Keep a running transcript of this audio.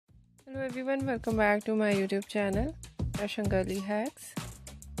Hello everyone, welcome back to my YouTube channel, Fashion Girly Hacks.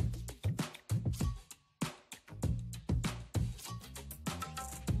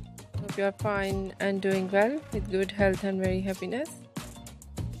 Hope you are fine and doing well with good health and very happiness.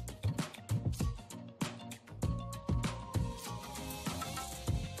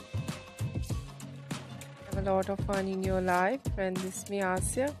 Have a lot of fun in your life. Friend, this is me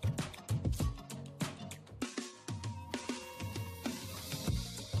Asya.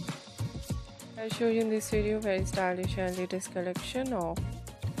 I'll show you in this video very stylish and latest collection of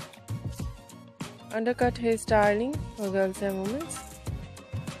undercut hairstyling for girls and women.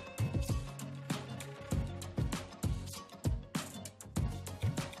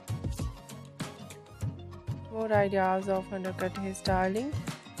 More ideas of undercut hairstyling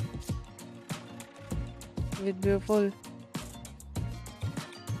with beautiful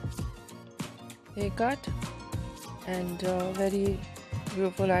haircut and very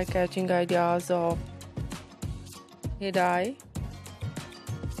beautiful eye-catching ideas of hair dye.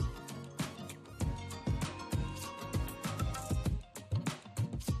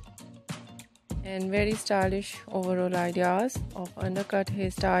 And very stylish overall ideas of undercut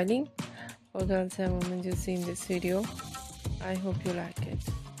hairstyling for girls and women you see in this video. I hope you like it.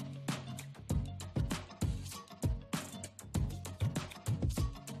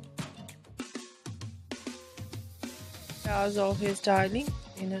 Ideas of hairstyling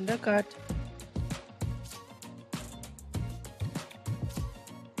in undercut.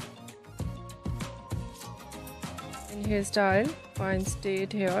 In hairstyle, fine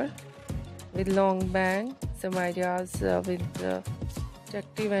straight hair with long bang. Some ideas with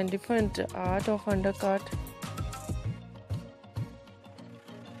attractive and different art of undercut.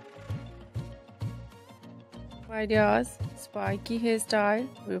 Ideas, spiky hairstyle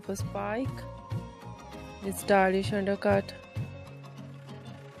with a spike with stylish undercut.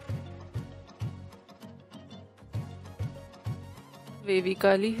 Wavy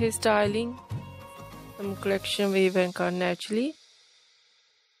curly hairstyling. Some collection wave and cut naturally.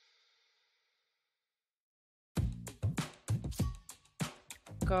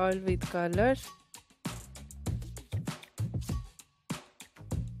 Curl with color.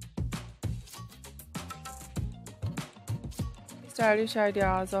 Stylish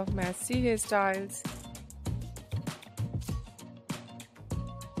ideas of messy hairstyles.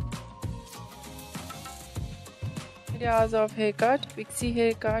 Ideas of haircut, pixie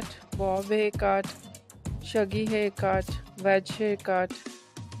haircut, bob haircut, shaggy haircut, wedge haircut.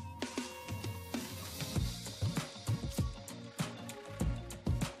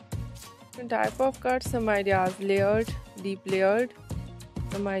 Different type of cuts, some ideas layered, deep layered,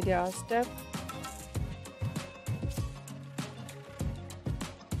 some ideas step.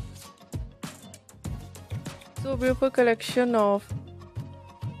 So beautiful collection of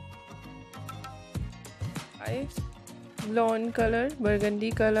blonde color,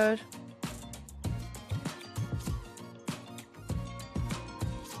 burgundy color,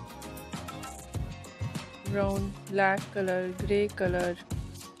 brown, black color, grey color,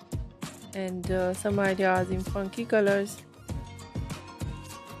 and some ideas in funky colors.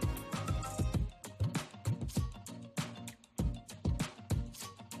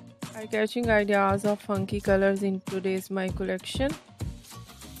 Eye-catching ideas of funky colors in today's my collection.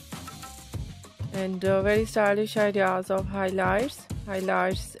 And very stylish ideas of highlights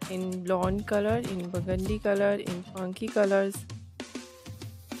in blonde color, in burgundy color, in funky colors.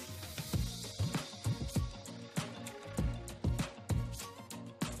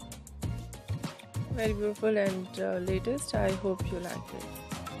 Very beautiful and latest. I hope you like it.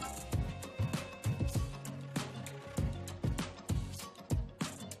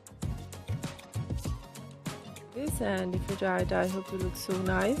 This, and if you try it, I hope you look so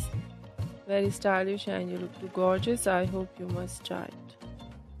nice. Very stylish and you look too gorgeous. I hope you must try it.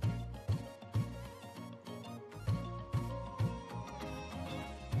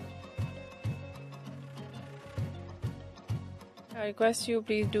 I request you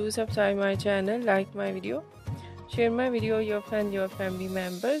please do subscribe my channel, like my video, share my video with your friends, your family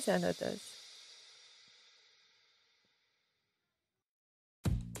members and others.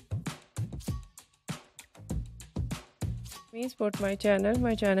 Please support my channel.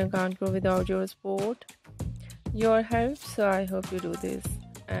 My channel can't grow without your support, your help. So I hope you do this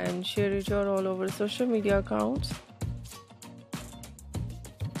and share it all over social media accounts.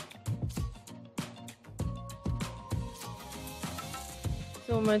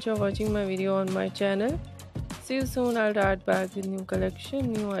 So much for watching my video on my channel. See you soon. I'll write back with new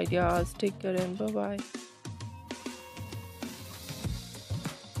collection, new ideas. Take care and bye bye.